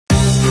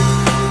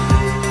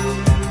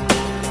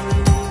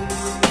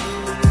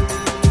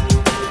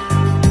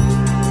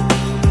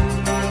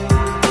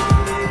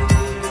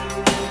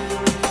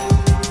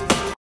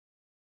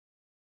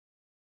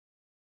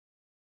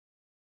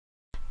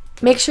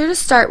Make sure to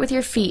start with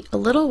your feet a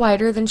little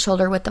wider than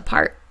shoulder width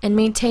apart and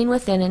maintain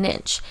within an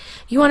inch.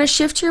 You want to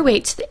shift your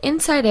weight to the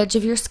inside edge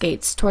of your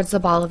skates towards the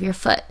ball of your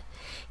foot.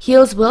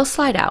 Heels will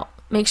slide out.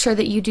 Make sure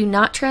that you do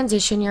not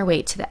transition your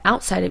weight to the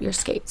outside of your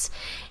skates.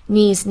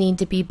 Knees need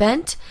to be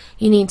bent.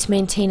 You need to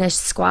maintain a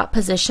squat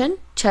position.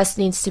 Chest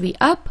needs to be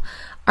up.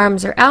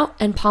 Arms are out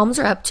and palms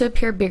are up to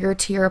appear bigger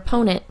to your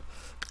opponent.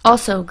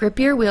 Also,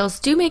 grippier wheels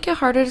do make it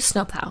harder to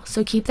snowplow,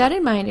 so keep that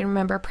in mind and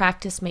remember,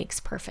 practice makes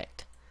perfect.